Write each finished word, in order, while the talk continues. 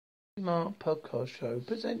Mark podcast show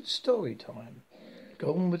presents Story Time.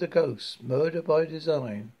 Gone with the Ghosts, Murder by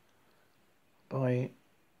Design by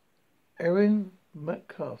Erin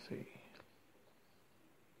McCarthy.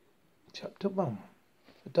 Chapter 1.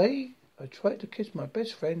 The day I tried to kiss my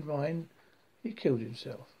best friend Ryan, he killed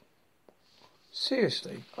himself.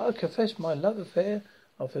 Seriously, I confessed my love affair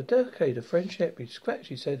after a decade of friendship. He scratched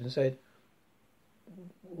his head and said,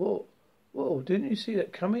 Whoa, didn't you see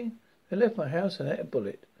that coming? They left my house and ate a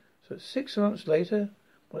bullet. So 6 months later,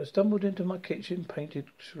 when I stumbled into my kitchen, painted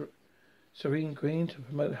serene green to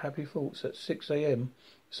promote happy thoughts at 6 a.m.,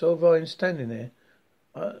 saw Ryan standing there.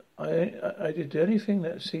 I did anything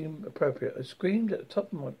that seemed appropriate. I screamed at the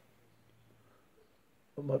top of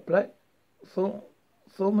my black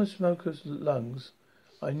former smoker's lungs.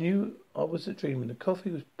 I knew I wasn't dreaming. The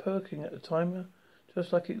coffee was perking at the timer,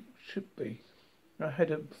 just like it should be. I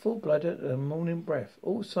had a full bladder and a morning breath,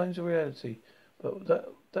 all signs of reality. But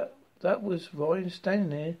that was Ryan standing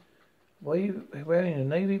there, wearing a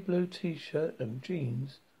navy blue t-shirt and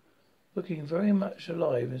jeans, looking very much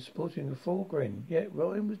alive and sporting a full grin. Yet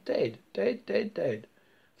Ryan was dead.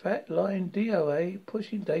 Fat, lying DOA,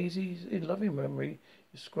 pushing daisies in loving memory,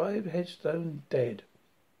 inscribed headstone, dead.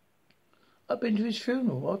 I've been to his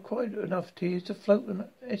funeral. I cried enough tears to float an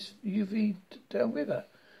SUV downriver.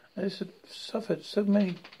 I suffered so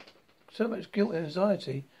much guilt and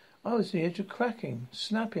anxiety. I was on the edge of cracking,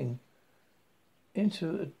 snapping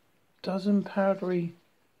into a dozen powdery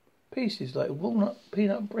pieces like walnut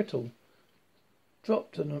peanut brittle,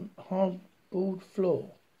 dropped on a hard-board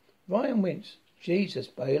floor. Ryan winced. Jesus,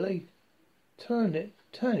 Bailey. Turn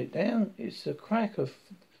it down. It's the crack of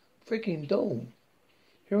freaking dawn.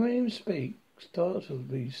 Hearing him speak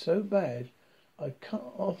startled me so bad I cut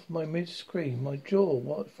off my mid-scream. My jaw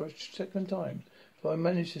worked for a second time, so I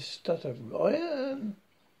managed to stutter. Ryan!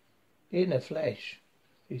 In the flesh,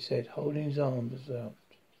 he said, holding his arms out.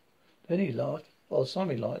 Then he laughed. Well,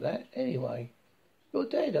 something like that, anyway. You're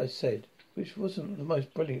dead, I said, which wasn't the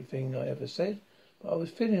most brilliant thing I ever said, but I was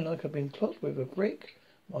feeling like I'd been clocked with a brick.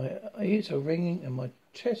 My ears were ringing and my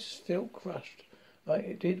chest felt crushed, like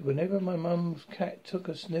it did whenever my mum's cat took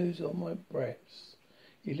a snooze on my breasts.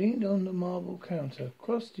 He leaned on the marble counter,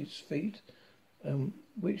 crossed his feet,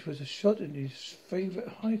 which was a shot in his favourite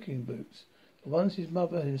hiking boots, the ones his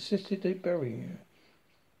mother had insisted they bury you.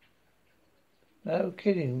 No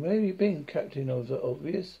kidding, where have you been, Captain of the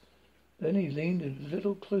Obvious? Then he leaned a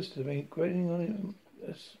little closer to me, grinning on him,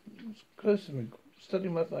 close to me,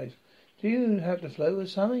 studying my face. Do you have the flu or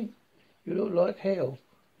something? You look like hell.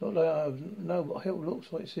 Not like I know what hell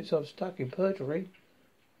looks like since I'm stuck in purgatory.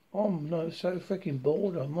 I'm so freaking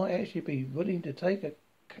bored, I might actually be willing to take a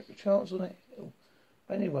chance on it.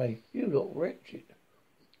 Anyway, you look wretched.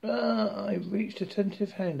 I reached a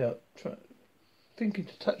tentative hand out, thinking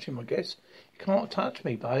to touch him, I guess. You can't touch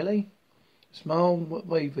me, Bailey. A smile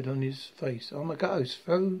wavered on his face. I'm a ghost,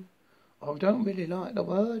 though I don't really like the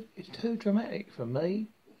word. It's too dramatic for me.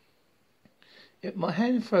 My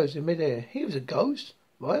hand froze in midair. He was a ghost?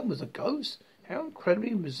 Ryan was a ghost? How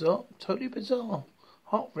incredibly bizarre, totally bizarre.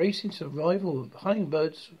 Heart racing to the arrival of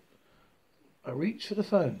hummingbirds. I reached for the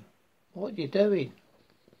phone. What are you doing?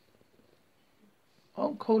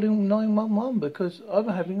 I'm calling 911 because I'm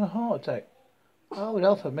having a heart attack. Hold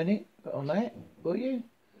off a minute on that, will you?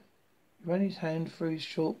 He ran his hand through his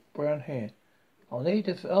short brown hair. I need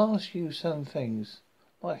to ask you some things.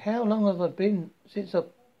 Like how long have I been since I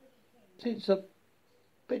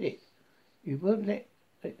bit it? You won't let...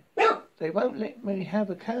 They won't let me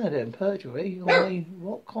have a Canada in perjury. I mean,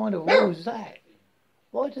 what kind of rule is that?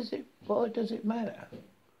 Why does it matter?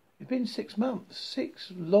 It's been 6 months.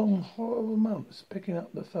 6 long, horrible months picking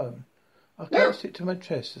up the phone. I clutched it to my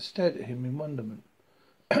chest and stared at him in wonderment.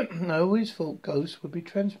 I always thought ghosts would be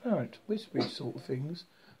transparent, whispery sort of things,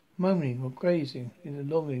 moaning or grazing in the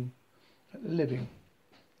longing at the living.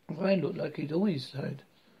 Ryan looked like he'd always had.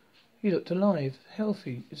 He looked alive,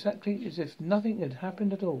 healthy, exactly as if nothing had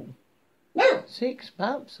happened at all. 6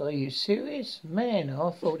 months? Are you serious? Man,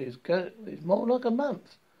 I thought it was more like a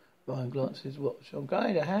month. Ryan glanced at his watch. I'm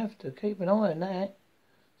going to have to keep an eye on that.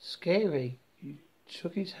 Scary. He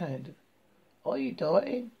shook his hand. Are you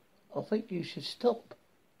dying? I think you should stop.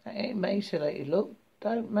 That emaciated look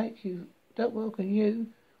don't welcome you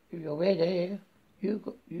with your red hair.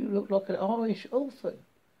 You look like an Irish orphan.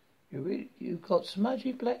 You've got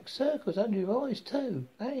smudgy black circles under your eyes too.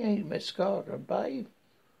 They ain't mascara, babe.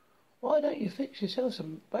 Why don't you fix yourself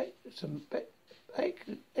some eggs and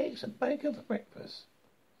bacon for breakfast?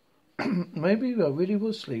 Maybe I really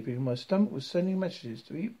was sleeping and my stomach was sending messages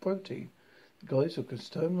to eat protein. The guys were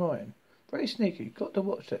concerned Ryan. Very sneaky. Got to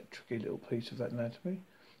watch that tricky little piece of anatomy.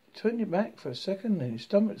 You turn your back for a second and your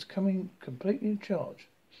stomach's coming completely in charge.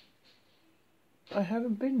 I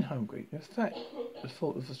haven't been hungry. In fact, the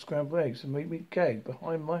thought of the scrambled eggs had made me gag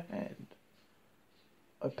behind my hand.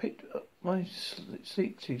 I picked up my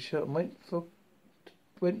sleep t-shirt and went for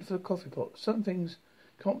the coffee pot. Some things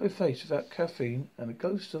can't be faced without caffeine, and the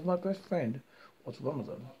ghost of my best friend was one of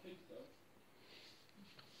them.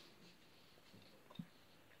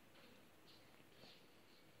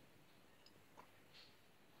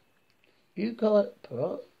 You got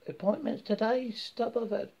appointments today? Stop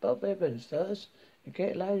off at Bob Evans first and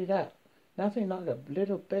get loaded up. Nothing like a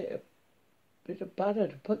little bit of butter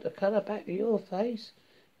to put the colour back to your face.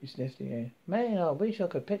 He sniffed the air. Man, I wish I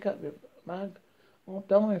could pick up your mug. I'm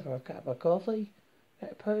dying for a cup of coffee.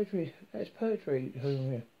 That's poetry,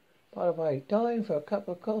 Homer. By the way, dying for a cup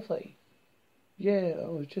of coffee. Yeah, I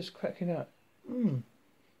was just cracking up.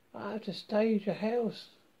 I have to stay at your house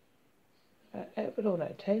at Everton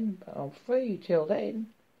at 10, but I'm free till then.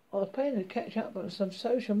 I was planning to catch up on some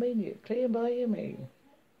social media, clear by email.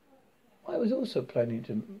 I was also planning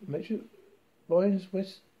to measure Ryan's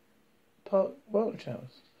West Park ranch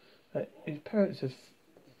house that his parents have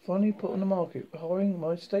finally put on the market, hiring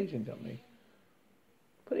my staging company.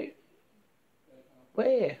 Put it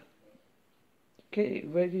where? Get it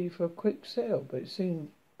ready for a quick sale, but it seemed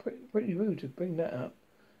pretty rude to bring that up.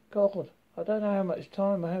 God, I don't know how much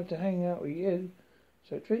time I have to hang out with you,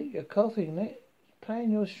 so drink your coffee and let's plan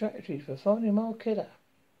your strategies for finding my killer.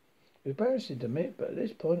 It's embarrassing to admit, but at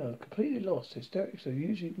this point I'm completely lost. Hysterics are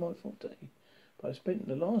usually my forte, but I spent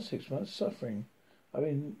the last 6 months suffering. I've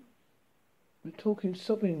been talking,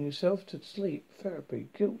 sobbing yourself to sleep, therapy,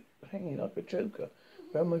 guilt hanging like a joker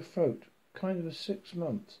around my throat, kind of a 6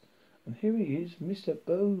 months. And here he is, Mr.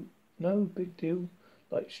 Bo, no big deal,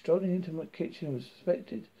 like strolling into my kitchen was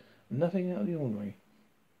expected, nothing out of the ordinary.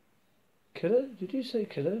 Killer? Did you say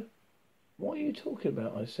killer? What are you talking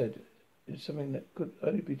about? I said, in something that could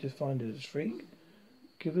only be defined as a shriek,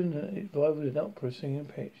 given that it rivaled an opera singing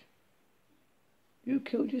pitch. You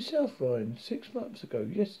killed yourself, Ryan, 6 months ago,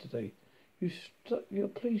 yesterday. You stuck your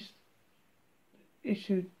police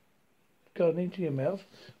issued gun into your mouth,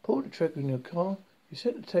 pulled the trigger in your car, you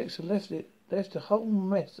sent a text and left a whole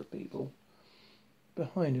mess of people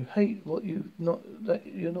behind who hate that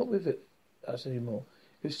you're not with us anymore.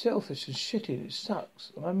 You're selfish and shitty, it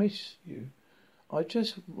sucks, and I miss you. I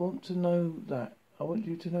just want to know that. I want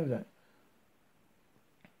you to know that.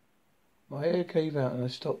 My air gave out and I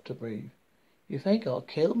stopped to breathe. You think I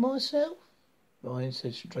killed myself? Ryan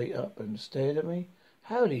said straight up and stared at me.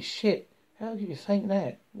 Holy shit, how could you think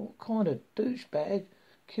that? What kind of douchebag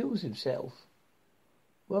kills himself?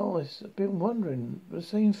 Well, I've been wondering the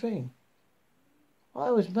same thing.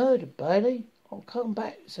 I was murdered, Bailey. I'll come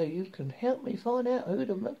back so you can help me find out who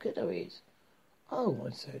the killer is. Oh,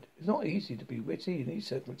 I said, it's not easy to be witty in these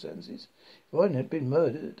circumstances. If Ryan had been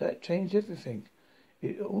murdered, that changed everything.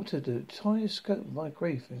 It altered the entire scope of my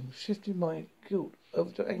grief and shifted my guilt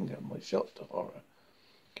over to anger, my shock to horror.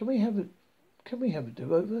 Can we have a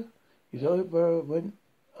do-over? His eyebrow went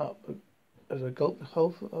up as I gulped a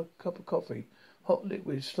cup of coffee, hot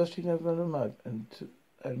liquid slushing over the mug and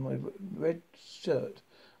my red shirt.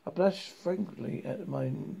 I blushed frankly at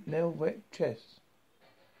my nail-wet chest.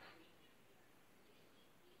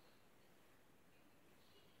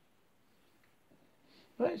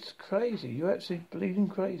 That's crazy. You're absolutely bleeding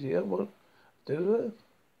crazy. I want to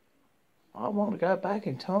go back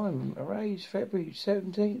in time. Erase February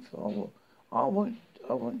 17th. I want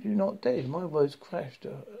you not dead. My words crashed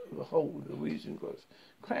a hole the wheezing growth.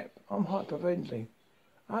 Crap, I'm hyperventilating.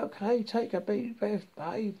 Okay, take a deep breath,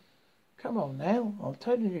 babe. Come on now. I'm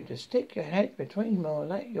telling you to stick your head between your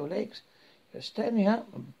legs. You're standing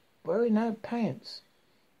up and wearing no pants.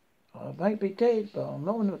 I may be dead, but I'm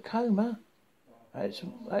not in a coma.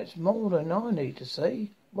 That's more than I need to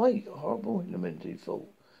see. Wait, a horrible illuminating thought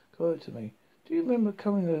occurred to me. Do you remember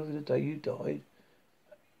coming over the day you died?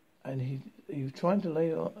 And he was trying to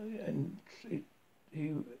lay on, and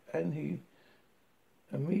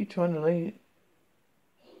me trying to lay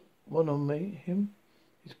one on him.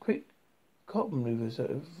 His quick cop maneuvers that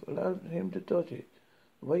have allowed him to dodge it.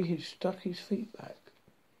 The way he stuck his feet back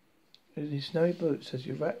in his snowy boots as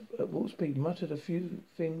you rapped at warp speed, muttered a few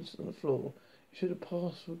things on the floor. You should have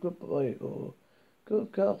passed for goodbye or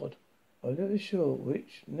good God. I'm never sure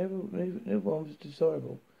which. Never one was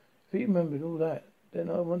desirable. If he remembered all that, then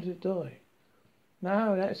I wanted to die.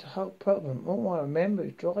 No, that's the whole problem. All I remember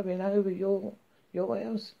is driving over your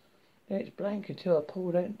house. Then it's blank until I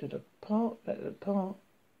pulled into the park. At the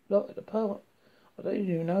park. I don't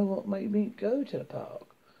even know what made me go to the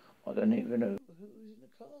park. I don't even know who was in the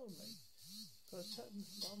car with me. for certain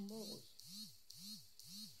one was.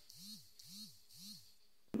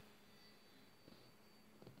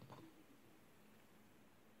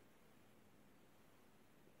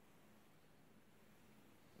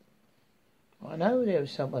 I know there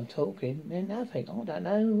was someone talking, then nothing. I don't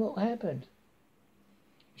know what happened.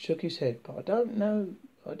 He shook his head, but I don't know.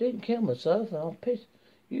 I didn't kill myself, and I'm pissed.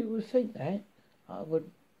 You would think that. I would.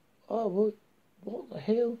 What the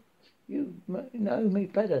hell? You know me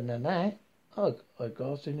better than that. I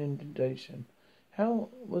gasped in indignation. How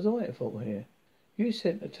was I at fault here? You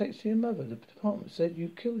sent a text to your mother. The department said you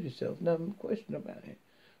killed yourself. No question about it.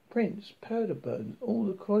 Prints, powder burns, all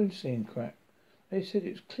the crime scene crap. They said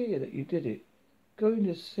it's clear that you did it. Going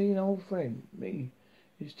to see an old friend, me,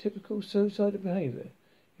 is typical suicidal behaviour.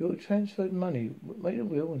 You transferred money, made a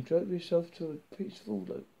will, and drove yourself to a peaceful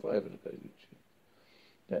private location.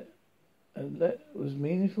 That was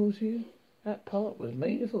meaningful to you? That part was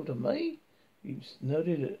meaningful to me? He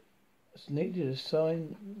nodded needed a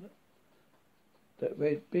sign that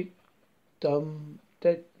read big, dumb,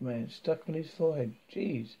 dead man stuck on his forehead.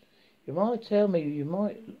 Jeez, you might tell me you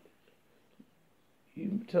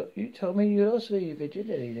told me you lost your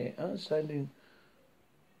virginity there. Understanding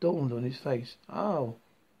dawned on his face. Oh,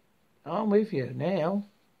 I'm with you now.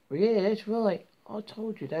 Well, yeah, that's right. I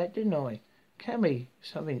told you that, didn't I? Cammy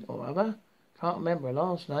something or other. Can't remember her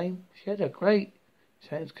last name. She had a great... His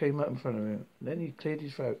hands came up in front of him. Then he cleared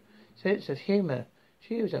his throat. Sense of humour.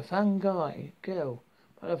 She was a fun girl.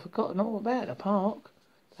 But I've forgotten all about the park.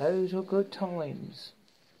 Those were good times.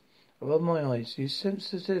 I rubbed my eyes. His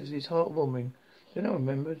sensitivity, his heart warming. Then I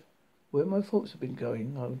remembered where my thoughts had been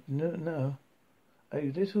going. I would know. A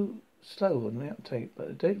little slow on the uptake, but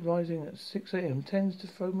the dead rising at 6 a.m. tends to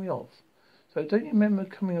throw me off. So don't you remember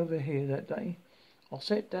coming over here that day? I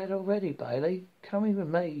said that already, Bailey. Coming with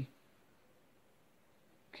me.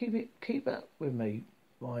 Keep up with me.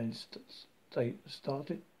 Ryan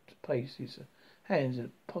started to pace his hands in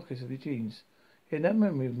the pockets of his jeans. He had no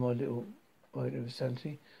memory of my little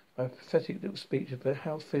sanity, my pathetic little speech about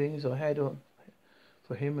how feelings I had on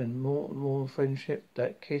for him and more friendship,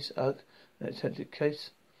 that kiss, hug, that attempted kiss.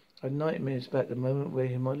 I had nightmares about the moment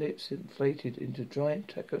where my lips inflated into giant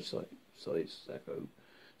taco-sized sacco,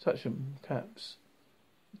 such perhaps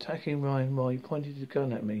attacking Ryan while he pointed the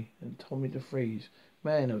gun at me and told me to freeze.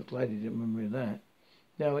 Man, I was glad he didn't remember that.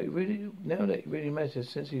 Now that it really matters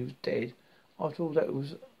since he was dead. After all, that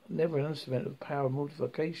was never an instrument of power and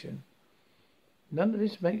mortification. None of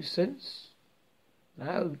this makes sense.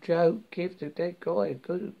 No, Joe, give the dead guy a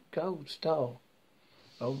good gold star.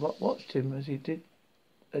 I watched him as he did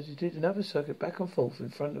another circuit back and forth in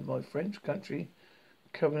front of my French country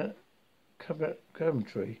cabinetry,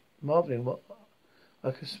 marvelling what I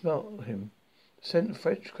could smell him. The scent of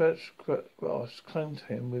French grass clung to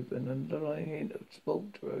him with an underlying hint of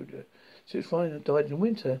spoiled odor. Since Ryan had died in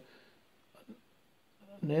winter,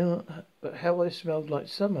 now, but how I smelled like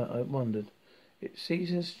summer, I wondered. I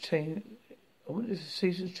wonder if the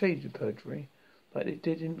seasons changed in poetry, like they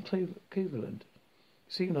did in Cleveland.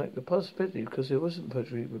 It seemed like the possibility, because there wasn't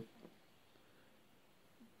poetry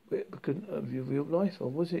of your real life, or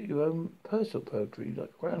was it your own personal poetry,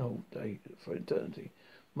 like Groundhog Day for eternity?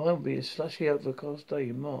 Mine would be a slushy overcast day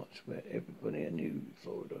in March, where everybody I knew in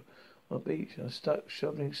Florida on a beach, and I stuck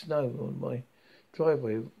shoveling snow on my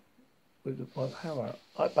driveway with my power.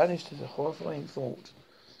 I banished as a horrifying thought,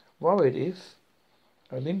 worried if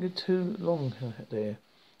I lingered too long there,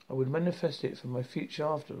 I would manifest it for my future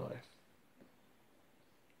afterlife.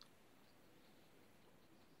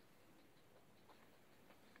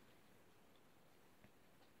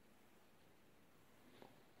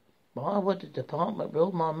 Why would the department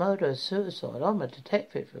rule my murder as suicide? I'm a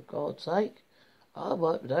detective, for God's sake. I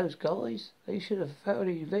worked with those guys. They should have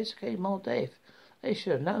thoroughly investigated my death. They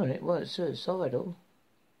should have known it weren't suicidal.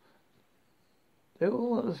 They were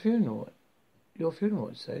all at the funeral. Your funeral,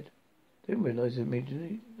 I said. Didn't realise it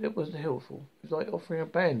immediately. It wasn't helpful. It was like offering a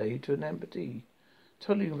band-aid to an amputee.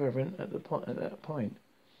 Totally irreverent at that point.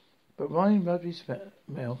 But Ryan rubbed his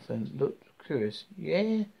mouth and looked curious.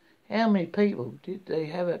 Yeah? How many people? Did they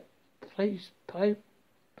have a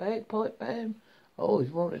bagpipe band? I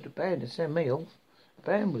always wanted a band to send me off. The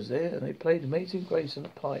band was there and they played Amazing Grace on the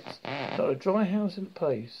pipes. Not a dry house in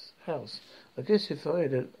the house. I guess if I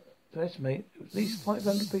had to estimate, at least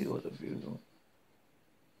 500 people at the funeral.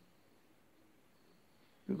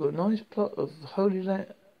 We've got a nice plot of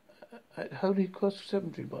Holy Cross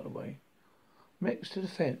Cemetery, by the way. Next to the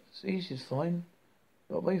fence. Easy to find,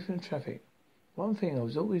 but away from the traffic. One thing I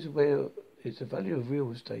was always aware of is the value of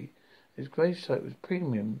real estate. His gravesite was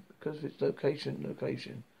premium because of its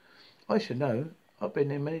location. I should know. I've been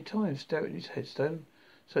there many times, staring at his headstone,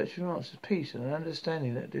 searching for answers, peace, and an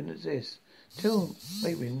understanding that didn't exist. Till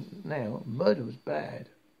maybe now, murder was bad,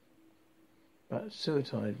 but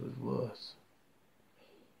suicide was worse.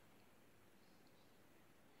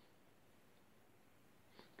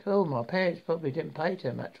 Cool, my parents probably didn't pay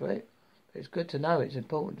too much for it, but it's good to know it's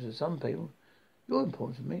important to some people. You're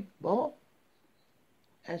important to me. What?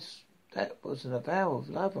 That wasn't a vow of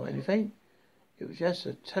love or anything. It was just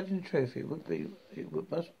a telling the truth.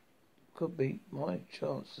 Could be my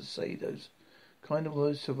chance to say those kind of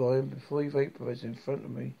words to Ryan before he vaporized in front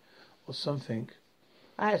of me or something.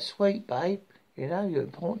 That's sweet, babe. You know you're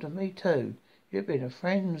important to me too. You've been a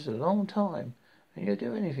friend a long time, and you'll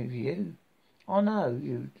do anything for you. I know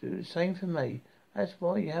you do the same for me. That's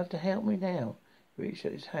why you have to help me now. He reached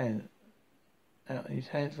out his hand out and his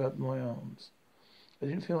hands rubbed my arms. I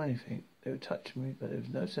didn't feel anything. They were touching me, but there was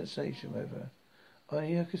no sensation whatever.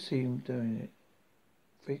 Only I could see him doing it.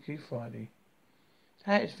 Freaky Friday.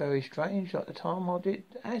 That is very strange. Like the time I did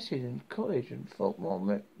acid in college and thought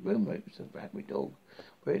my roommate was a rabid dog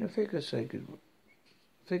wearing a figure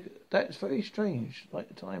That's very strange. Like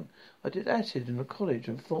the time I did acid in the college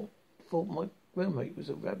and thought my roommate was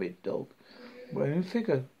a rabid dog wearing a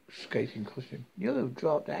figure skating costume. You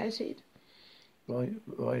dropped acid?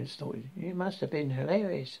 Ryan snorted. You must have been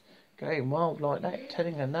hilarious. Going wild like that,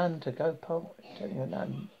 telling a nun to go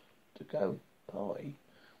pie.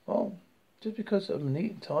 Well, just because I'm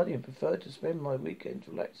neat and tidy and prefer to spend my weekends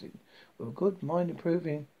relaxing with a good mind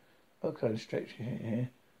improving. Okay, I'm stretching here.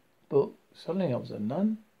 But suddenly I was a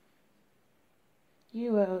nun.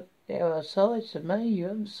 There are sides to me you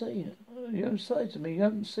haven't seen.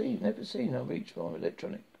 Never seen. I reached for my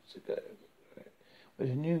electronic cigar.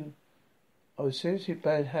 I was seriously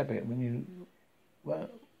bad habit when you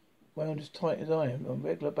wound as tight as I am on a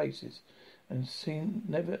regular basis and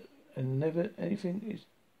never anything is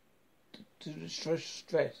to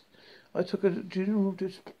stress. I took a general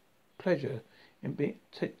displeasure in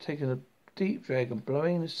taking a deep drag and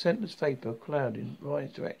blowing the scentless vapour cloud in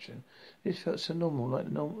Ryan's direction. This felt so normal,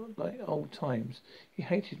 like old times. He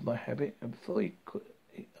hated my habit, and before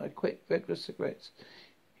I quit regular cigarettes,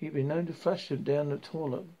 he'd been known to flush them down the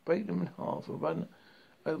toilet, break them in half, and run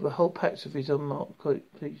over whole packs of his unmarked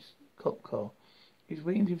police cop car. He's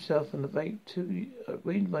weaned himself on the vape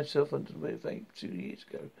weaned myself onto the vape 2 years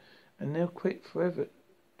ago, and now quit forever.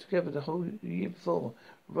 Together the whole year before.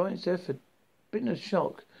 Ryan's death had been a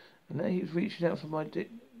shock, and now he was reaching out for my dick.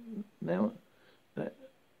 Now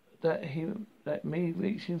that me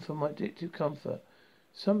reaching for my addictive comfort.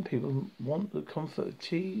 Some people want the comfort of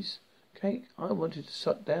cheese cake. I wanted to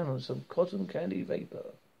suck down on some cotton candy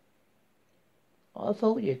vapor. I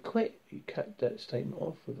thought you'd quit. He capped that statement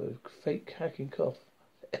off with a fake hacking cough.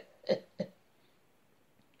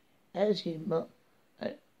 As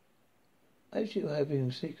you are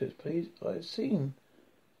having secrets, please. I've seen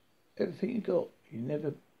everything you got. You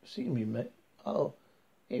never seen me, mate. Oh,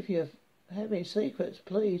 if you're having secrets,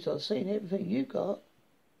 please. I've seen everything you got.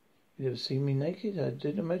 You never seen me naked? I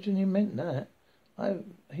didn't imagine he meant that.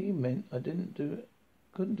 He meant I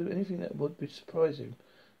couldn't do anything that would be surprising.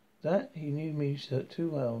 That he knew me too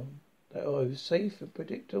well. That I was safe and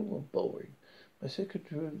predictable and boring. My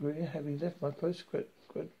secretary, having left my postgraduate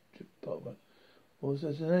department, was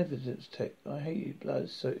as an evidence tech. I hated blood,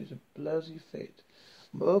 so it was a blousy fit.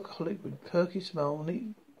 I'm an alcoholic with perky smile,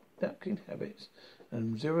 neat napkin habits,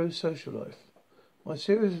 and zero social life. My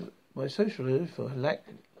social life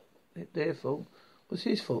therefore was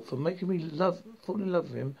his fault for making me fall in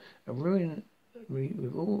love with him and ruining me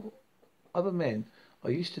with all other men. I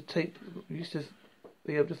used to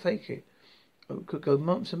be able to fake it. I could go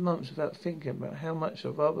months and months without thinking about how much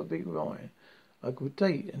I'd rather be Ryan. I could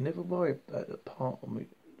date and never worry about the part of me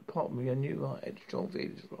I knew I had strong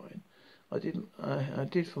feelings for Ryan. I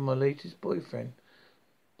did for my latest boyfriend.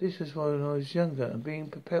 This was when I was younger and being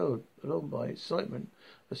propelled along by excitement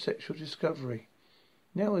of sexual discovery.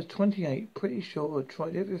 Now I was 28, pretty sure I'd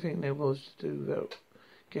tried everything there was to do without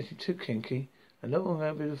getting too kinky, and no one was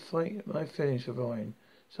able to fight my feelings for Ryan.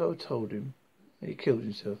 So I told him, and he killed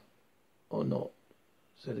himself. Or not,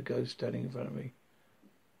 said a ghost standing in front of me.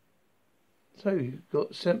 So you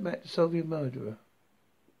got sent back to solve your murderer.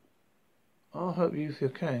 I'll help you if you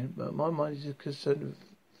can, but my mind is concerned with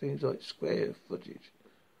things like square footage,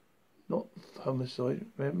 not homicide.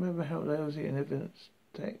 Remember how lousy an evidence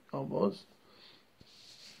tech I was?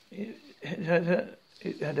 It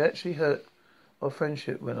had actually hurt our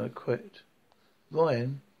friendship when I quit.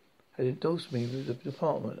 Ryan had endorsed me with the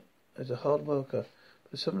department as a hard worker,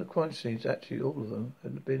 but some of the crime scenes, actually all of them,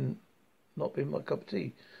 had not been my cup of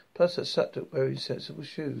tea. Plus I sucked at wearing sensible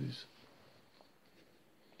shoes.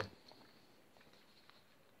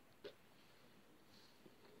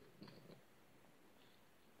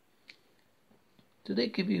 Did they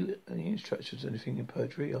give you any instructions or anything in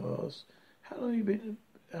perjury? I asked. How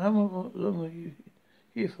long are you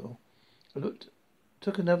here for?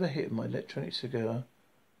 Took another hit of my electronic cigarette.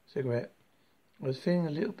 I was feeling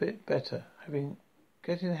a little bit better,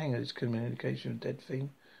 getting the hang of this communication with dead thing.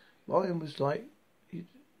 Ryan was like he'd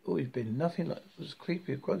always been. Nothing like was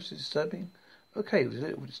creepy or gross, disturbing. Okay, it was a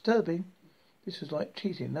little disturbing. This was like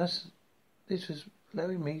cheating. This was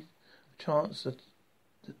allowing me a chance at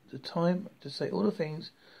the time to say all the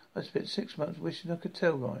things I spent 6 months wishing I could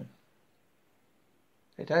tell Ryan.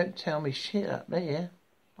 They don't tell me shit up there.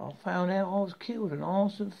 I found out I was killed and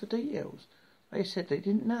asked them for details. They said they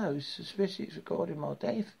didn't know suspicious regarding my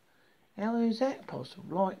death. How is that possible?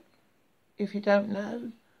 Like, if you don't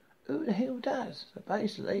know, who the hell does? So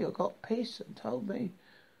basically, I got pissed and told them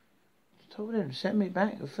to send me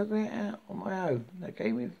back and figure it out on my own. They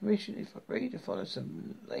gave me permission if I agreed to follow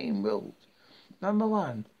some lame rules. Number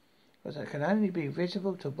 1 was I can only be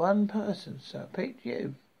visible to one person, so I picked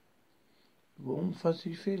you. A warm,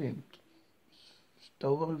 fuzzy feeling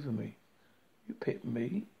stole over me. You picked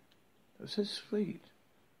me? That was so sweet.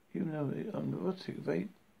 Even though I'm neurotic of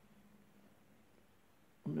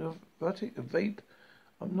vape,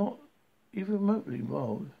 I'm not even remotely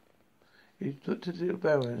wild. He looked at the little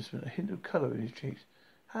barrel and a hint of colour in his cheeks.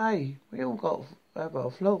 Hey, we all got have our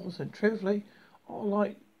flaws, and truthfully, I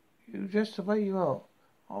like you just the way you are.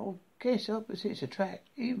 I guess opposites attract,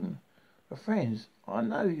 even for friends. I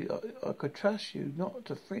know I could trust you not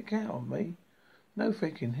to freak out on me. No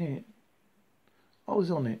freaking here. I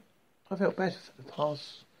was on it. I felt better for the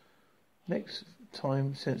past next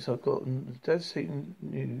time since I've gotten the devastating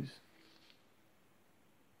news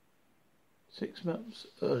 6 months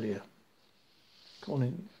earlier.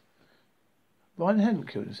 Ryan hadn't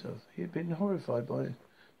killed himself. He had been horrified by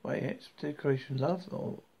ex-decoration love,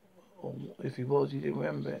 or if he was, he didn't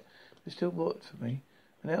remember it. It still worked for me.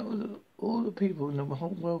 And out of all the people in the whole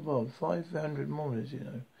world, 500 mourners,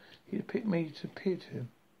 he'd picked me to appear to him.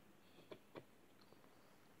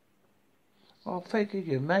 I figured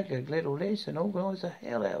you'd make a little list and organise the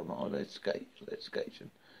hell out of my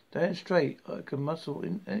investigation. Damn straight, I can muscle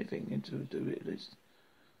anything into a do-it list.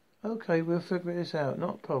 Okay, we'll figure this out.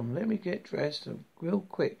 Not a problem. Let me get dressed real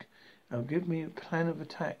quick. Now give me a plan of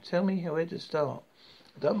attack. Tell me where to start.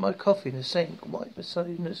 I dumped my coffee in the sink, wiped the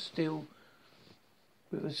suddenness still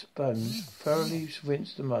with a sponge, thoroughly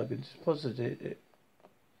rinsed the mug and deposited it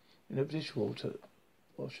in a dishwasher.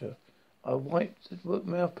 I wiped the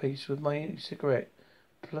mouthpiece with my cigarette,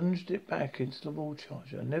 plunged it back into the wall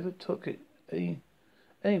charger. I never took it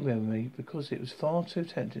anywhere with me because it was far too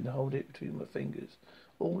tempting to hold it between my fingers.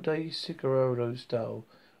 All day cigarro style.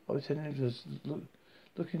 I pretended it was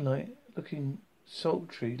looking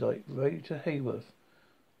sultry like Rita Hayworth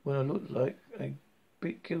when I looked like a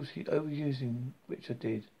bit guilty overusing, which I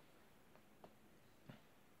did.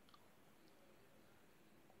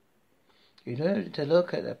 You needed to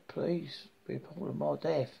look at the police report of my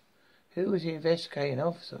death. Who was the investigating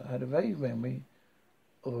officer? I had a vague memory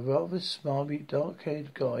of a rather smarmy,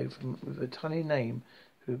 dark-haired guy with a funny name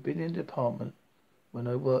who had been in the department when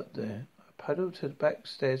I worked there. I paddled to the back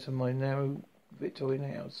stairs of my narrow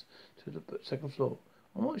Victorian house to the second floor.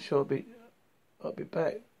 I'm not sure I'll be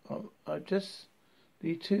back. I just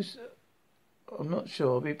need I'm not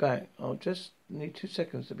sure I'll be back. I'll just need 2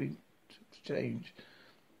 seconds to change.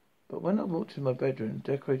 But when I walked in my bedroom,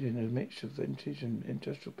 decorated in a mixture of vintage and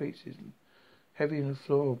industrial pieces, heavy in the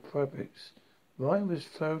floral fabrics, Ryan was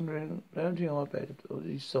lounging on my bed on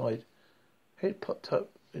his side, head popped up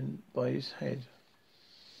by his head.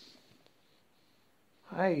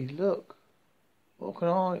 Hey, look! What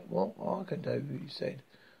I can do? He said,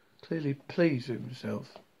 clearly pleased with himself.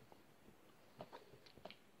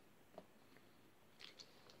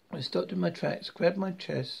 I stopped in my tracks, grabbed my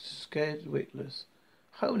chest, scared witless.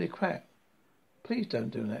 Holy crap! Please don't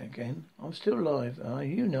do that again. I'm still alive. I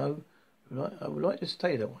would like to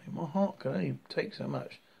stay that way. My heart can only take so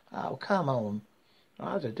much. Oh, come on.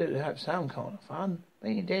 I have to have some kind of fun.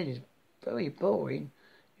 Being dead is very boring.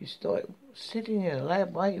 You start sitting in a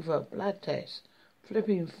lab waiting for a blood test,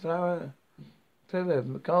 flipping through a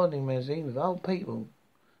gardening magazine with old people,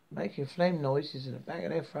 making phlegm noises in the back of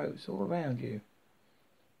their throats all around you.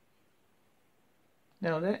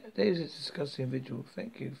 Now, there's a disgusting individual.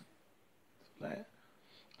 Thank you for that.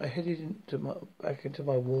 I headed back into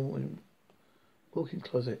my walk-in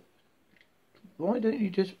closet. Why don't you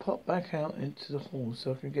just pop back out into the hall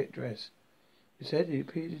so I can get dressed? He said. He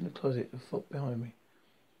appeared in the closet, a foot behind me.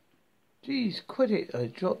 Geez, quit it. I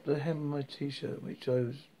dropped the hem of my t-shirt, which I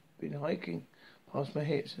was been hiking past my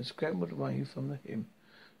hips, and scrambled away from the hem,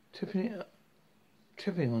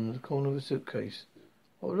 tripping on the corner of a suitcase.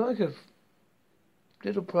 I would like a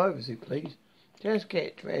little privacy, please. Just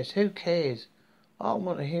get dressed. Who cares? I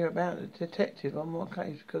want to hear about the detective on my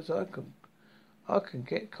case because I can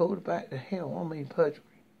get called back to hell. I mean perjury.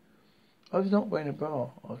 I was not wearing a bra.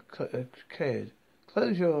 I cared.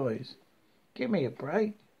 Close your eyes. Give me a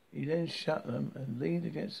break. He then shut them and leaned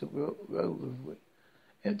against the row of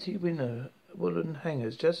empty window wooden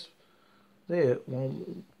hangers just there,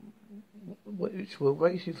 which were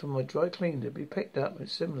waiting for my dry cleaner to be picked up and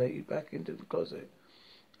assimilated back into the closet.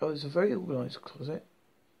 I was a very organised closet.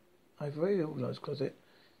 Gives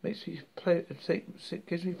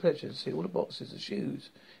me pleasure to see all the boxes of shoes,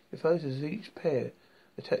 with photos of each pair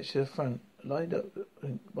attached to the front, lined up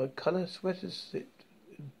by colour sweaters zipped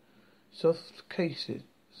in soft cases,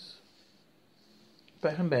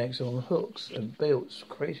 handbags on hooks and belts,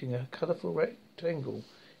 creating a colourful rectangle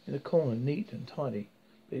in the corner, neat and tidy.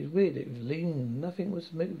 But it's weird, it was leaning and nothing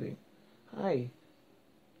was moving. Hey,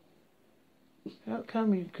 how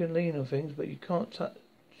come you can lean on things but you can't touch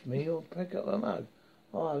me or pick up a mug?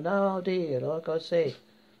 Oh, I've no idea, like I said.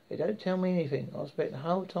 They don't tell me anything. I spent the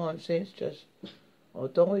whole time since I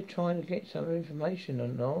died trying to get some information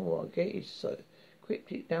and all what I get is so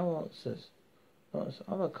cryptic, no answers.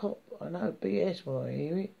 I'm a cop. I know BS when I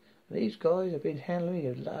hear it. And these guys have been handling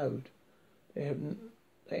a load.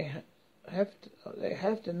 They have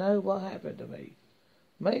to know what happened to me.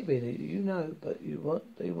 Maybe you know, but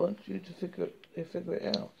they want you to figure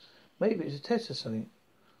it out. Maybe it's a test or something.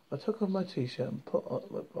 I took off my t-shirt and put on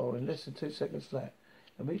my bra in less than 2 seconds flat.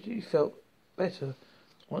 Immediately felt better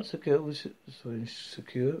once the girl was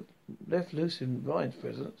secure, left loose in Ryan's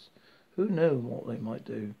presence. Who knew what they might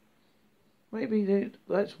do? Maybe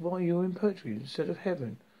that's why you're in purgatory instead of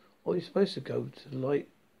heaven. Or you're supposed to go to the light,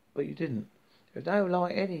 but you didn't. There's no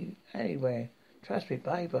light anywhere. Trust me,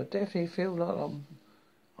 babe, I definitely feel like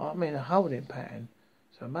I'm in a holding pattern.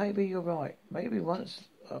 So maybe you're right. Maybe once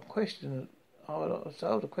I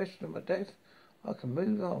solved the question of my death, I can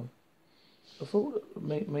move on. The thought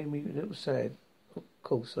made me a little sad. Of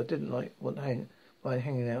course, I didn't want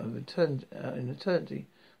hanging out in eternity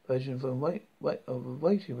version of a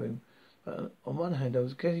waiting room. But on one hand, I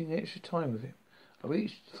was getting extra time with him. I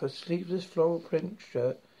reached for a sleeveless floral print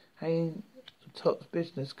shirt hanging the top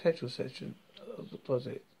business casual section of the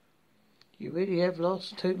closet. You really have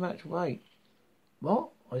lost too much weight.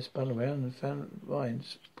 What? I spun around and found Ryan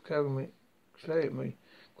staring at me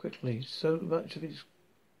quickly. So much for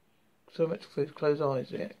his closed eyes.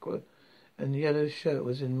 The aqua and yellow shirt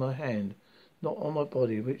was in my hand, not on my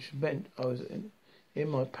body, which meant I was in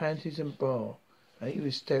my panties and bra. And he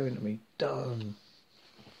was staring at me. Dumb.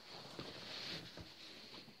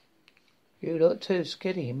 You look too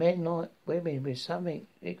skinny. Men like women with something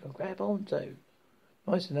he can grab onto.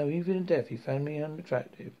 Nice to know even in death he found me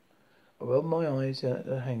unattractive. I rolled my eyes at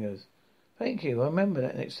the hangers. Thank you. I'll remember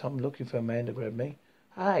that next time looking for a man to grab me.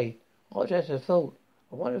 Hey, I just had a thought.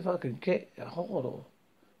 I wonder if I could get a hold of.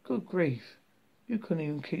 Good grief. You couldn't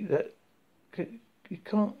even keep that. Could you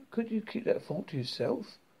keep that thought to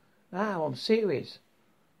yourself? No, I'm serious.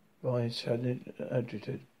 Ryan sounded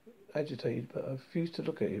agitated, but I refused to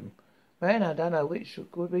look at him. Man, I don't know which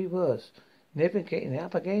would be worse. Never getting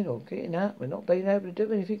up again or getting up and not being able to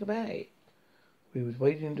do anything about it. We was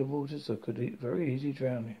wading into waters that could very easily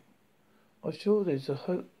drown him. I'm sure there's a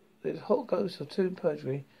hot ghost or two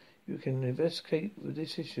perjury you can investigate with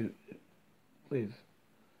this issue with.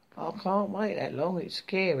 I can't wait that long. It's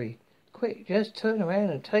scary. Quick, just turn around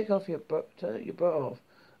and take off your bra off.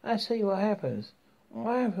 Let's see what happens.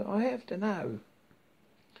 I have to know.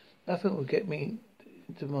 Nothing would get me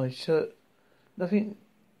into my shirt. Nothing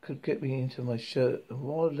could get me into my shirt and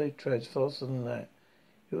wild leg treads faster than that.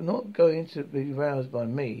 You're not going to be roused by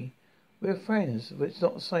me. We're friends, but it's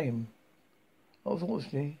not the same.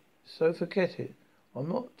 Unfortunately, so forget it. I'm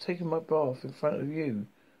not taking my bath in front of you.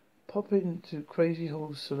 Pop into Crazy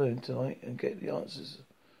Horse Saloon tonight and get the answers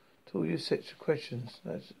to all your sexual questions.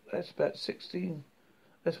 That's about 16.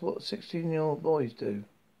 That's what 16-year-old boys do.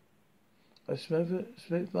 I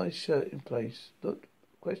smoothed my shirt in place,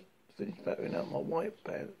 finished buttering up my white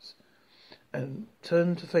pants, and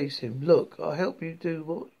turned to face him. Look, I'll help you do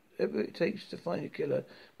whatever it takes to find your killer,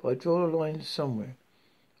 but I draw a line somewhere.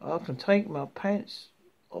 I can take my pants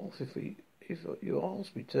off if you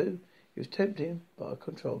ask me to. It was tempting, but I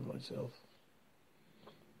controlled myself.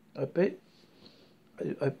 He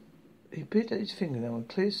bit at his fingernail, and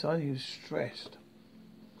clear sign he was stressed.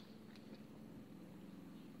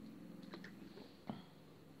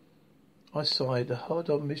 I sighed. The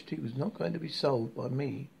hard-on mystery was not going to be solved by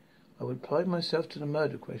me. I would apply myself to the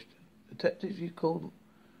murder question. The detective who called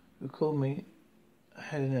me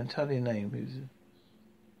had an Italian name.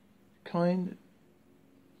 kind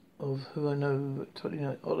of who I know, totally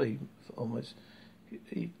like Ollie, almost.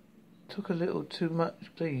 He took a little too much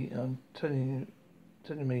glee on telling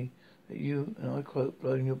me that you, and I quote,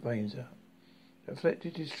 blowing your brains out.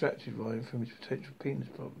 Reflected, distracted Ryan from his potential penis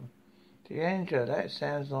problem. D'Angelo, that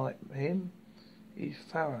sounds like him. He's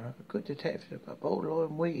thorough, a good detective, but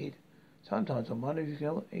borderline weird. Sometimes I wonder if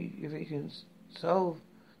he can solve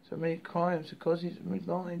so many crimes because his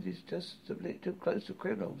mind is just a little too close to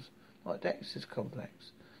criminals, like Dexter's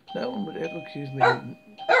complex. No one would ever accuse me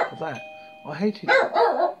of that. I hated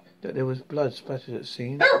that there was blood splattered at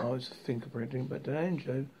scenes. I was fingerprinting, but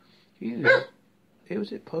D'Angelo,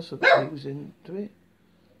 was it possible he was into it?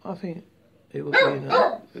 I think it would be an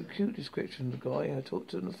acute description of the guy I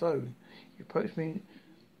talked to on the phone. He approached me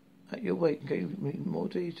at your wake and gave me more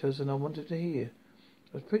details than I wanted to hear.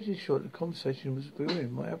 I was pretty sure the conversation was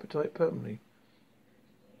ruining my appetite permanently.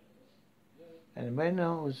 And when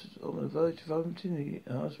I was on the verge of vomiting, he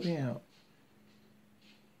asked me out.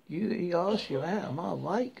 He asked you out? Am I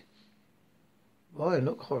awake? Ryan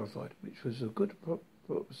looked horrified, which was a good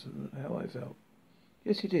proportion of how I felt.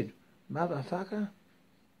 Yes, he did. Motherfucker.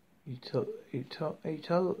 He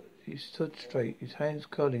stood straight, his hands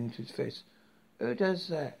curling into his fists. Who does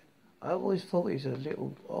that? I always thought he's a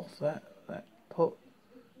little off that pot.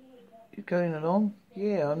 He's going along?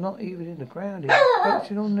 Yeah, I'm not even in the ground. He's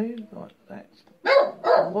approaching on you like that.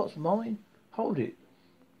 And what's mine? Hold it.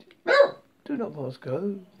 Do not pass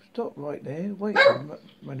go. Stop right there. Wait a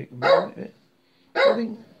minute.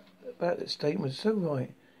 Everything about that statement was so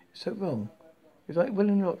right. It's so wrong. It's like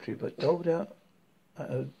winning the lottery, but doled out at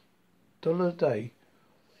 $1 a day.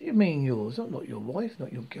 What do you mean yours? I'm not your wife,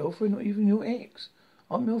 not your girlfriend, not even your ex.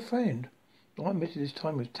 I'm your friend. I admitted this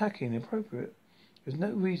time was tacky and inappropriate. There's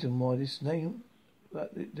no reason why this name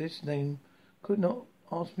could not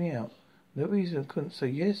ask me out. No reason I couldn't say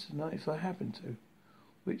yes, not if I happened to.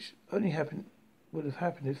 Which only would have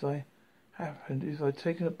happened if I'd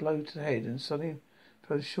taken a blow to the head and suddenly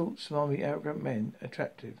found short, smarmy, arrogant men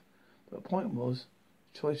attractive. But the point was,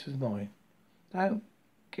 the choice was mine. Don't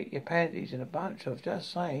get your panties in a bunch. I was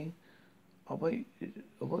just saying. I waited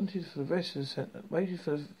for the rest of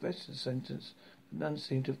the sentence, but none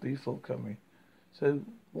seemed to be forthcoming. So,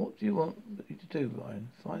 what do you want me to do, Ryan?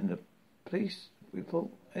 Find the police report?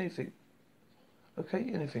 Anything? Okay,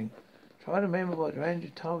 anything. Try to remember what Ranger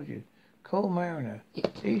told you. Call Mariner.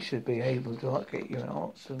 He should be able to get you an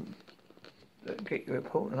answer, get your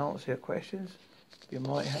report and answer your questions. You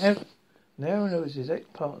might have. Mariner was his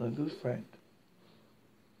ex-partner and good friend.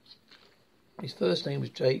 His first name was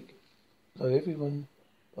Jake, though everyone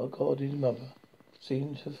but God and his mother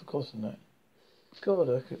seemed to have forgotten that. Got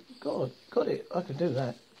it. I can do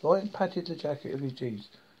that. Ryan patted the jacket of his jeans.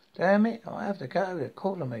 Damn it, I have to go. They're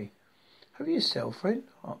calling me. Have you a cell phone?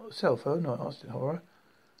 I asked in horror.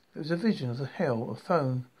 It was a vision of the hell, a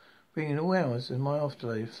phone ringing all hours in my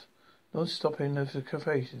afterlife, non-stopping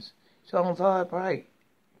notifications. It's on vibrate.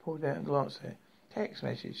 He pulled out and glanced at it. Text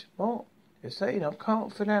message. What? It's saying I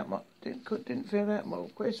can't fill out didn't fill out my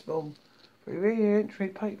request form for re-entry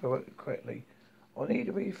paperwork correctly. I need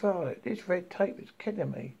to refile it. This red tape is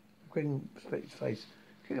killing me. Grin split his face.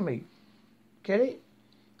 Killing me. Get it?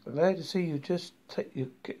 I'm glad to see you just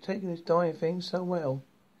taking this dying thing so well.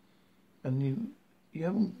 And you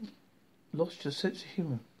haven't lost your sense of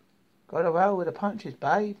humour. Got to roll with the punches,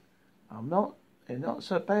 babe. I'm not. They're not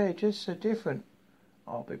so bad, just so different.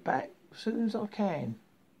 I'll be back as soon as I can.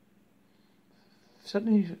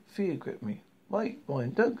 Suddenly fear gripped me. Wait,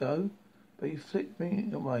 Ryan, don't go. But he flicked me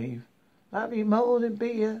a wave. Love you more than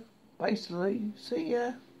beer. Basically, see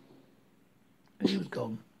ya. And he was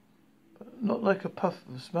gone. But not like a puff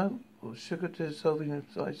of smoke or sugar dissolving in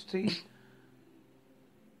iced tea.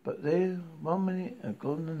 But there, 1 minute and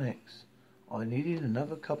gone the next. I needed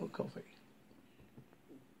another cup of coffee.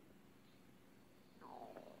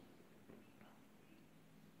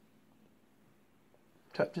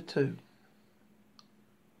 Chapter 2.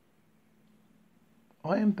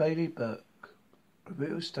 I am Bailey Burke, a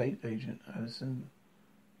real estate agent Alison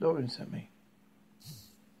Lauren sent me.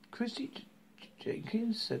 Christy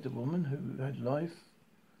Jenkins, said the woman who had life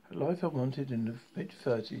I wanted in the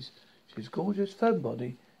mid-30s. She's gorgeous, firm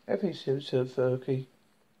body, everything suits her furky.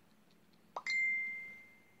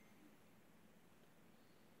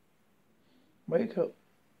 Makeup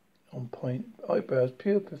on point, eyebrows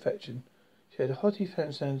pure perfection. She had a haughty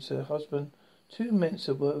fancy to her husband, 2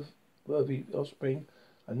 Mensa worthy offspring,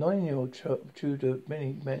 a 9-year-old Tudor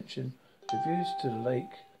mini mansion with views to the lake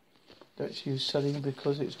that she was selling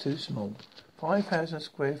because it's too small. 5,000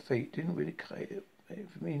 square feet didn't really cut it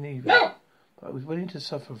for me neither, but I was willing to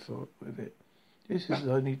suffer with it. This is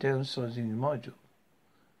the only downsizing in my job.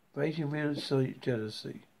 Raising real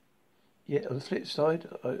jealousy. Yet on the flip side,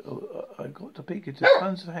 I got to peek into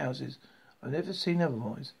tons of houses I've never seen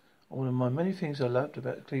otherwise. One of my many things I loved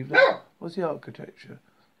about Cleveland was the architecture.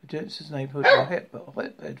 The Jensen's neighborhood was a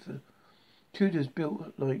hotbed for Tudors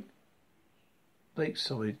built like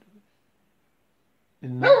lakeside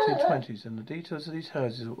in the 1920s, and the details of these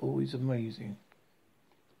houses were always amazing.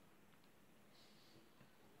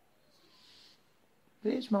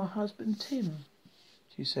 "There's my husband, Tim,"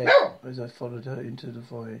 she said as I followed her into the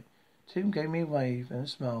foyer. Tim gave me a wave and a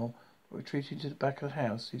smile, retreating to the back of the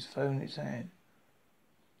house, his phone in his hand.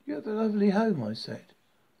 "You have a lovely home," I said.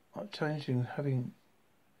 Not challenging having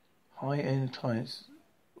high-end clients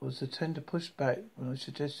was the tender pushback when I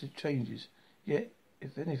suggested changes. Yet,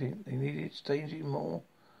 if anything, they needed staging more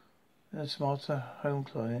than a smarter home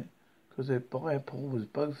client, because their buyer pool was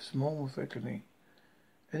both small and frequently.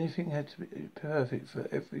 Anything had to be perfect for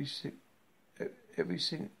every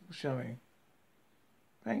single showing.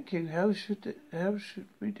 "Thank you. How should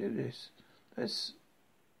we do this? Let's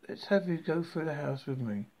have you go through the house with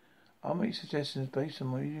me. I'll make suggestions based on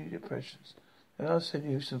my unique impressions. Then I'll send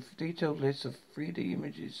you some detailed lists of 3D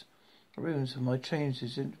images, rooms, and my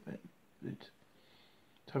changes in it.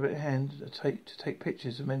 Tablet in hand to take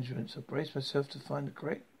pictures and measurements. I brace myself to find the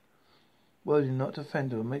correct wording, not to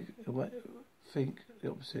offend or make think the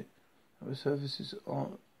opposite. The services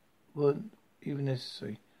weren't even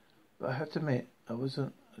necessary. But I have to admit, I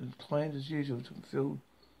wasn't inclined as usual to feel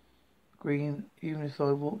green, even if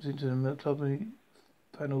I walked into the clubby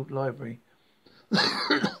panelled library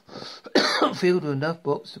filled with enough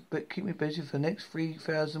books to keep me busy for the next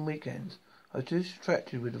 3,000 weekends. I was too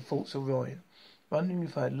distracted with the thoughts of Ryan, wondering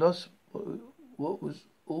if I had lost what was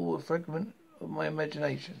all a fragment of my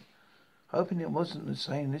imagination, hoping it wasn't the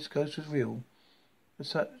same. This ghost was real,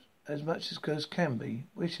 as much as ghosts can be,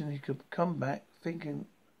 wishing he could come back, thinking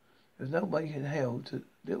there's no way in hell that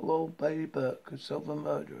little old Bailey Burke could solve a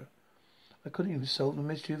murderer. I couldn't even solve the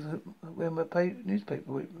mystery of where my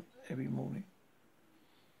newspaper went every morning.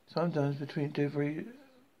 Sometimes between 5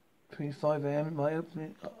 a.m. my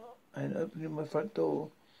opening my front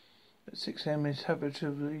door at 6 a.m. is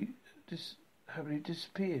habitually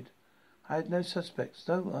disappeared. I had no suspects,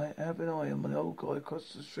 though I have an eye on my old guy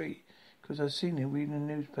across the street because I've seen him reading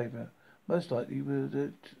the newspaper. Most likely we were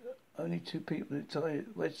the only two people in the entire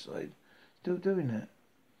West Side still doing that.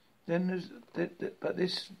 Then but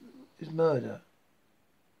this is murder.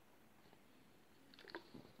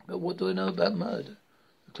 But what do I know about murder?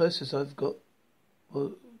 The closest I've got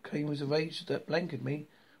came was a rage that blanketed me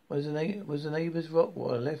was a neighbour's rock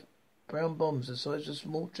while I left brown bombs the size of a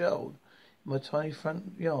small child in my tiny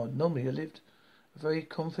front yard. Normally I lived a very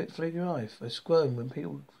conflict-free life. I squirmed when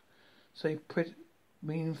people say pretty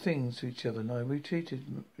mean things to each other, and I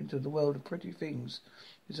retreated into the world of pretty things.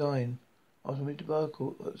 Design. After my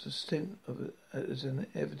debacle was a stint as an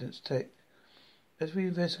evidence tech. As we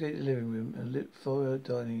investigated the living room and lit for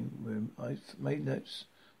dining room, I made notes,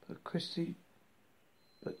 but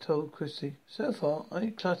told Christy, "So far, only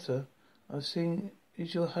clutter I've seen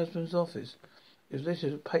is your husband's office. It's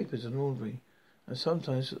littered with papers and laundry, and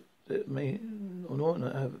sometimes it may or not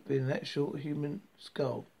have been an actual human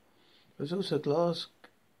skull. There was also a glass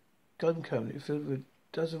gun cabinet filled with a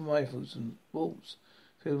dozen rifles and walls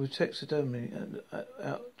filled with taxidermy and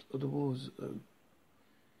out of the walls.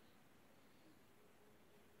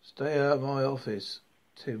 Stay out of my office,"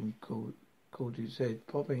 Tim called his head,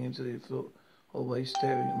 popping into the hallway,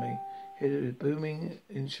 staring at me. He had a booming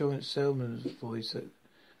insurance salesman's voice at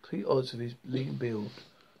complete odds with his lean build.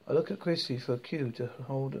 I looked at Christy for a cue to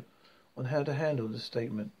hold on how to handle the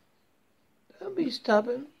statement. "Don't be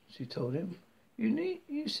stubborn," she told him.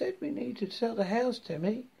 You said we need to sell the house,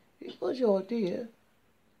 Timmy. It was your idea.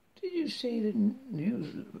 Did you see the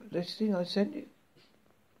new listing I sent you?"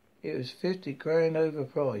 "It was 50 grand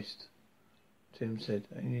overpriced," Tim said.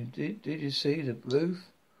 "And did you see the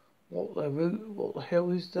roof? What the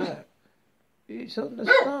hell is that?" "It's on the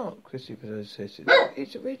start," Christy protested.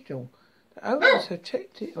 "It's original. The owners have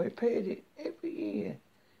checked it and repaired it every year.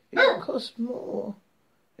 It costs more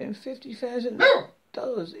than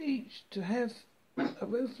 $50,000 each to have a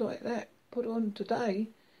roof like that put on today.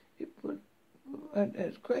 It would and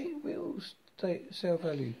it's great real estate sale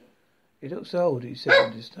value." "It looks old," he said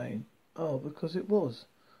in disdain. "Oh, because it was.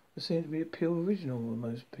 It seemed to be a pure original with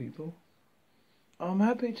most people." "I'm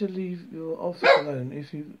happy to leave your office alone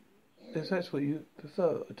if that's what you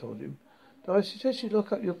prefer," I told him. "Though I suggest you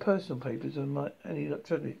lock up your personal papers and any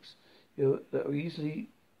electronics that are easily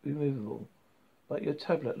removable, like your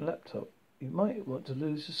tablet and laptop. You might want to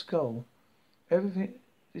lose the skull. Everything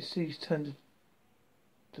deceased turned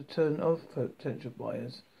to turn off potential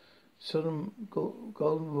buyers. Solemn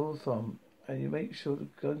golden rule of thumb, and you make sure the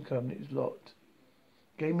gun cabinet is locked.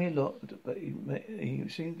 Gave me a lot, but he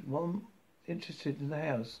seemed one interested in the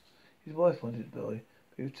house. His wife wanted to buy,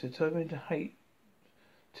 but he was determined to hate.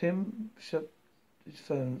 Tim shoved his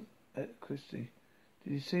phone at Christie.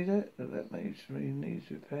 Did you see that? That masonry needs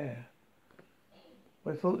repair.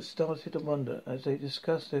 My thoughts started to wander as they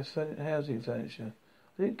discussed their housing furniture.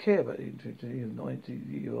 I didn't care about the intricacy of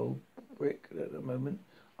 90-year-old Rick at the moment.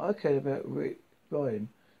 I cared about Ryan,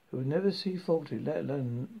 who would never see 40, let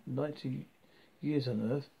alone 90 years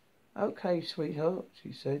on Earth. Okay, sweetheart,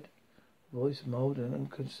 she said, voice mild and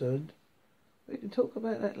unconcerned. We can talk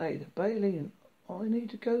about that later. Bailey and I need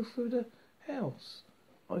to go through the house.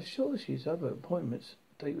 I'm sure she's other appointments.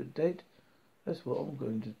 David dead. That's what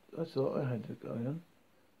I had going on.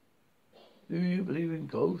 Do you believe in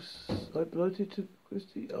ghosts? I blurted to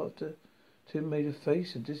Christie after Tim made a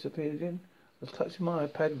face and disappeared again. I was clutching my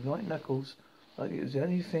iPad with white knuckles like it was the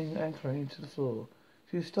only thing anchoring to the floor.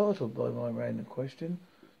 She was startled by my random question,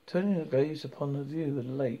 turning her gaze upon the view of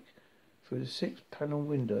the lake through the 6-panel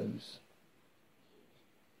windows.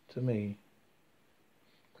 To me,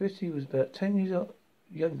 Christie was about 10 years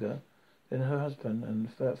younger than her husband and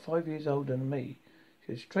about 5 years older than me.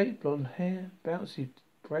 She had straight blonde hair, bouncy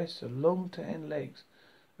breasts, and long tan legs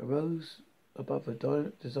arose above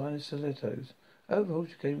her designer stilettos. Overall,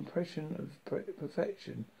 she gave an impression of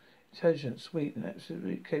perfection, intelligent, sweet, and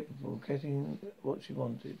absolutely capable of getting what she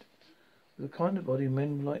wanted. With the kind of body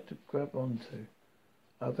men like to grab onto.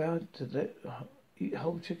 I vowed to eat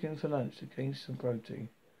whole chicken for lunch to gain some protein.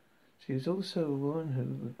 She was also a woman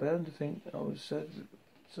who was bound to think I was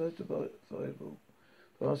certifiable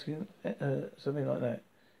for asking something like that.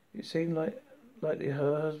 It seemed likely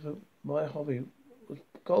her husband, my hobby was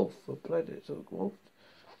golf for planets or golf.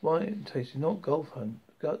 Wine tasting, not ghost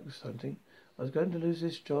hunting. I was going to lose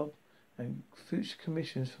this job and future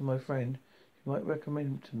commissions for my friend. He might recommend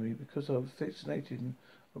him to me because I was fixated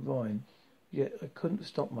on wine. Yet I couldn't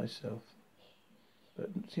stop myself. But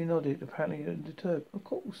she nodded, apparently undeterred. Of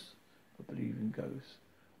course I believe in ghosts.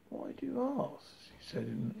 Why do you ask? She said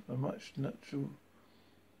in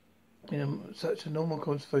such a normal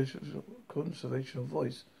conversational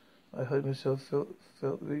voice. I heard myself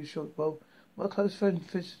felt reassured. Well, my close friend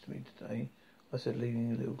visited me today, I said,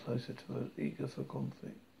 leaning a little closer to her, eager for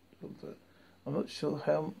comfort. I'm not sure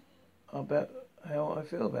how I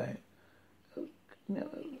feel about it. No,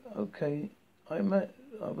 okay, I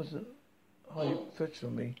wasn't highly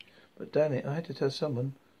professional of me, but damn it, I had to tell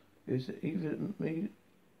someone. It was either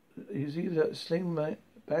that sling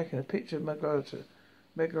back and a picture of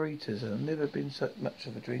margaritas, and I've never been so much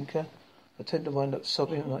of a drinker. I tend to wind up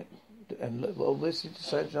sobbing while listening to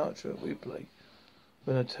Sinatra replay.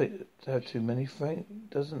 When I have too many, Frank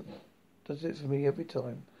does it for me every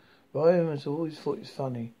time. Ryan has always thought it's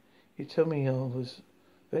funny. He'd tell me I was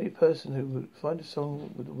the only person who would find a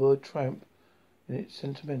song with the word tramp in it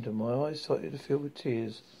sentimental. My eyes started to fill with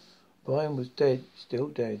tears. Ryan was dead, still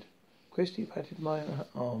dead. Christie patted my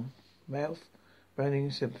arm, mouth rounding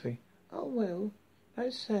in sympathy. Oh well,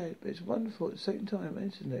 that's sad, but it's wonderful at the same time,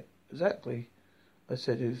 isn't it? Exactly, I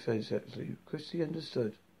said enthusiastically. Christie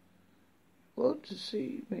understood. Want to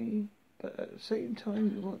see me, but at the same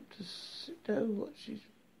time you want to know what she's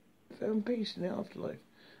found peace in the afterlife.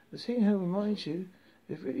 And seeing her reminds you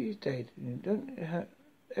it really is dead, and you don't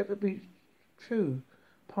ever be true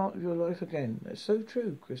part of your life again. That's so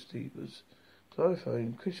true, Christie was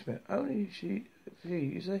clarifying. Christmas, only she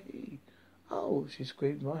is a he. Oh, she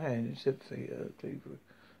squeezed my hand in sympathy.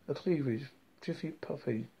 Her cleavage, jiffy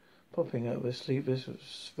popping over a sleeveless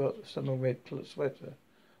summer red sweater.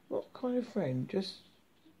 What kind of friend? Just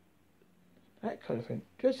that kind of friend.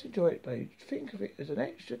 Just enjoy it, babe. Think of it as an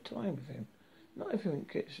extra time with him. Not everyone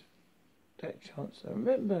gets that chance. And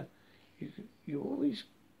remember, you always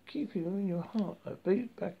keep him in your heart. Like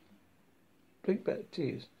bleed back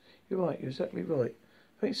tears. You're right. You're exactly right.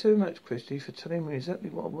 Thanks so much, Christie, for telling me exactly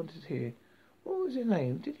what I wanted to hear. What was his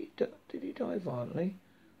name? Did he die violently?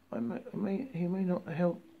 He may not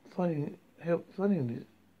help finding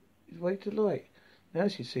his way to light. Now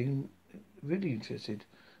she seemed really interested.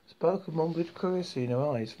 A spark of morbid curiosity in her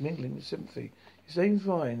eyes, mingling with sympathy. His name's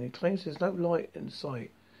Ryan. He claims there's no light in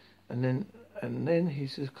sight. And then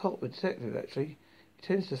he's a cop, a detective, actually. He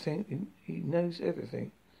tends to think he knows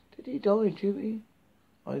everything. Did he die, Jimmy?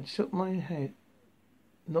 I shook my head,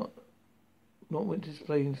 not went to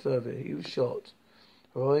explain further. He was shot.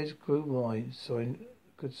 Her eyes grew wide, so I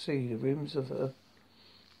could see the rims of her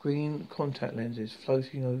green contact lenses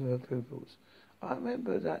floating over her pupils. I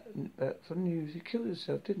remember that from the news. He killed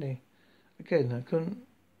himself, didn't he? Again, I couldn't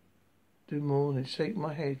do more than shake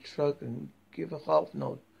my head, shrug, and give a half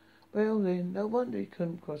nod. Well then, no wonder he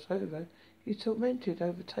couldn't cross over. He's tormented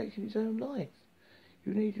over taking his own life.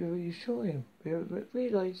 You need to reassure him,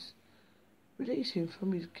 release him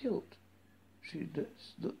from his guilt. She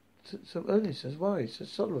looked so earnest and worried, so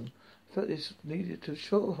solemn. I felt this needed to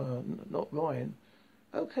assure her, not Ryan.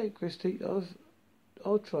 Okay, Christy,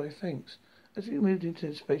 I'll try, thanks. As we moved into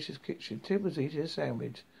the spacious kitchen, Tim was eating a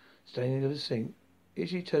sandwich, standing at the sink. Is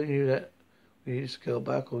she telling you that we need to scale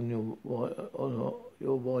back on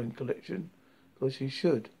your wine collection? Because she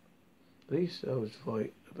should. At least I was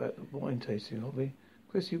right about the wine tasting hobby.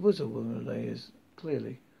 Christy was a woman of layers,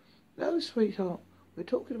 clearly. No, sweetheart, we're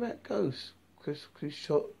talking about ghosts. Chris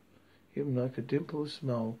shot him like a dimpled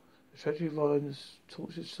smile. The tragedy of Ryan's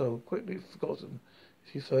tortured soul, quickly forgotten,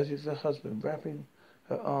 she flirted with her husband, wrapping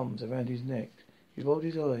her arms around his neck. He rolled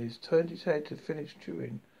his eyes, turned his head to finish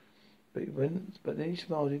chewing, but then he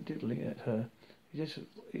smiled indignantly at her. He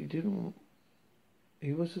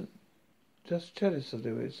wasn't just jealous of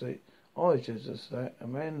the way I was just that. A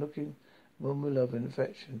man looking one with love and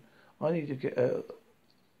affection. I need to get out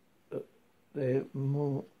there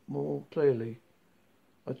more clearly.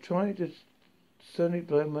 I tried to sternly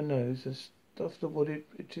blow my nose and stuff the wadded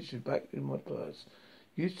tissue back in my purse.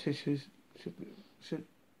 Used tissues should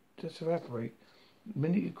just evaporate. The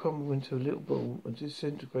minute you crumble into a little ball and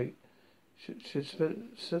disintegrate should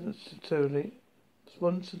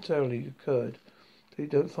spontaneously occurred. So you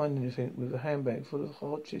don't find anything with a handbag full of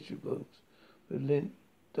hard tissue balls with lint,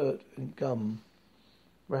 dirt and gum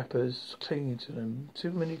wrappers clinging to them.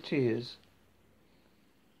 Too many tears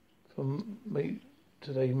from me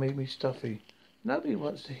today made me stuffy. Nobody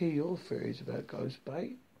wants to hear your theories about ghosts,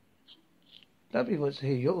 babe. Nobody wants to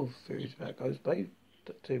hear your theories about ghosts, babe.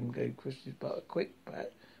 Tim gave Christy but a quick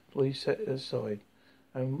pat before he set her aside.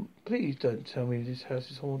 And please don't tell me this house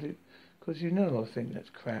is haunted, because you know I think that's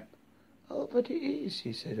crap. Oh, but it is,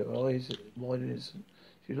 she said, her eyes wide and innocent.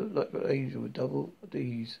 She looked like an angel with double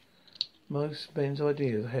D's. Most men's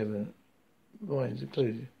idea of heaven, Ryan's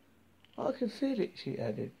included. I can feel it, she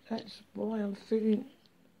added. That's why I'm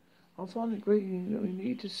finally agreeing that we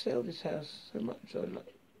need to sell this house so much. I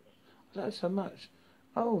love so much.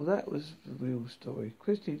 Oh, that was the real story.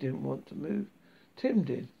 Christy didn't want to move. Tim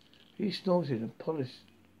did. He snorted and polished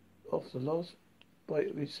off the last bite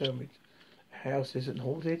of his sandwich. The house isn't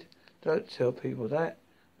haunted. Don't tell people that.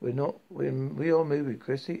 We are moving,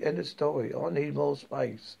 Christy. End of story. I need more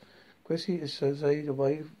space. Christy is surveyed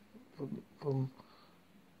away from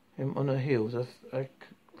him on her heels. I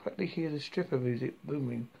practically hear the stripper music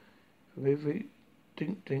booming from every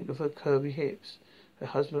dink of her curvy hips. Her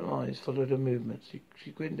husband's eyes followed her movements.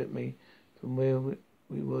 She grinned at me from where we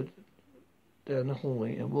were down the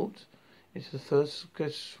hallway and walked into the first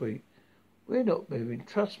guest suite. We're not moving,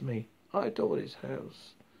 trust me. I adore this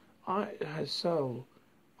house. It has soul.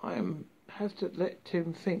 Have to let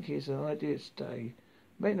Tim think he's an idea to stay.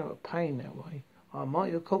 May not a pain that way. I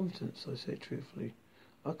admire your confidence, I said truthfully.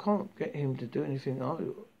 I can't get him to do anything I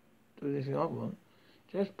want.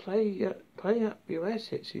 Just play up your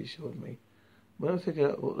assets, he assured me. When I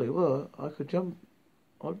figured out what they were, I could jump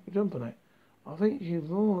on it. I think you've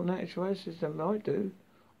more natural assets than I do.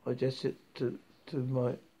 I gestured to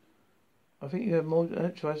my. I think you have more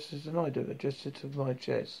natural assets than I do. I gestured to my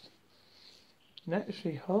chest.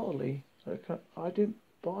 Naturally, hardly. I didn't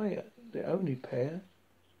buy it. The only pair.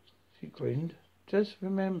 She grinned. Just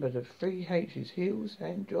remember the 3 H's: heels,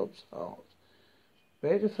 hand jobs, heart.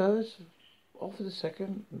 Bear the first, offer the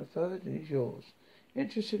second, and the third is yours.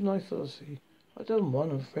 Interested in my philosophy. I done one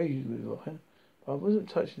and 3 with Ryan, but I wasn't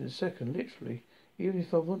touching the second, literally. Even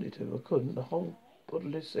if I wanted to, I couldn't. The whole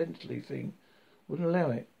bodiless entity thing wouldn't allow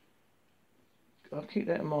it. I'll keep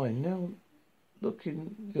that in mind. Now look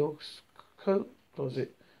in your coat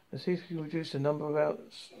closet and see if you can reduce the number of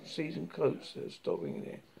out-season coats that are storing in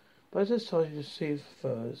there. But as I started to see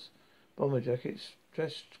furs, bomber jackets,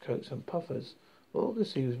 dress coats and puffers, all I could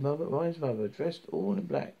see was Ryan's mother, dressed all in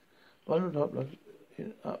black, bundled up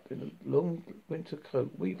in a long winter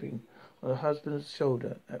coat, weeping on her husband's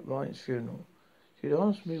shoulder at Ryan's funeral. She'd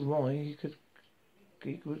asked me why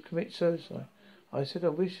he would commit suicide. I said I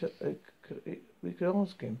wish we could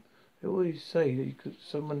ask him. They always say that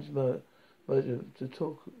someone's murder to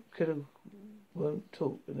talk, killer won't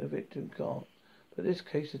talk and the victim can't. But in this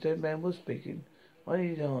case, the dead man was speaking. I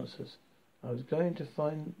needed answers. I was going to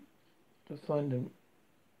find. I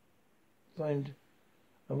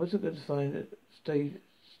wasn't going to find a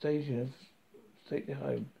station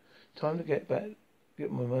home. Time to get my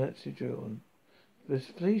emergency drill on. The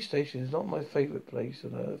police station is not my favourite place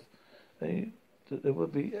on earth. There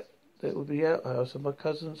would be the outhouse of my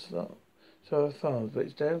cousin's So I found, but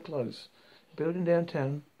it's damn close. The building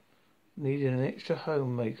downtown needed an extra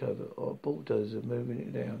home makeover or a bulldozer moving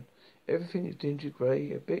it down. Everything is dingy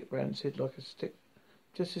grey, a bit rancid, like a stick,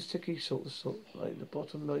 just a sticky sort like the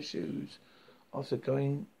bottom of my shoes after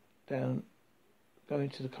going to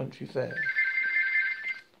the country fair.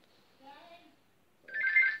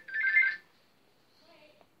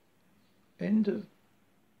 End of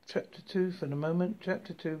chapter 2 for the moment.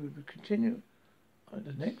 Chapter 2 we will continue at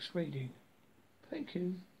the next reading. Thank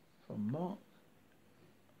you from Mark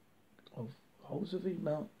of Holes of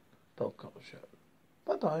Mount Podcast Show.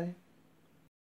 Bye bye.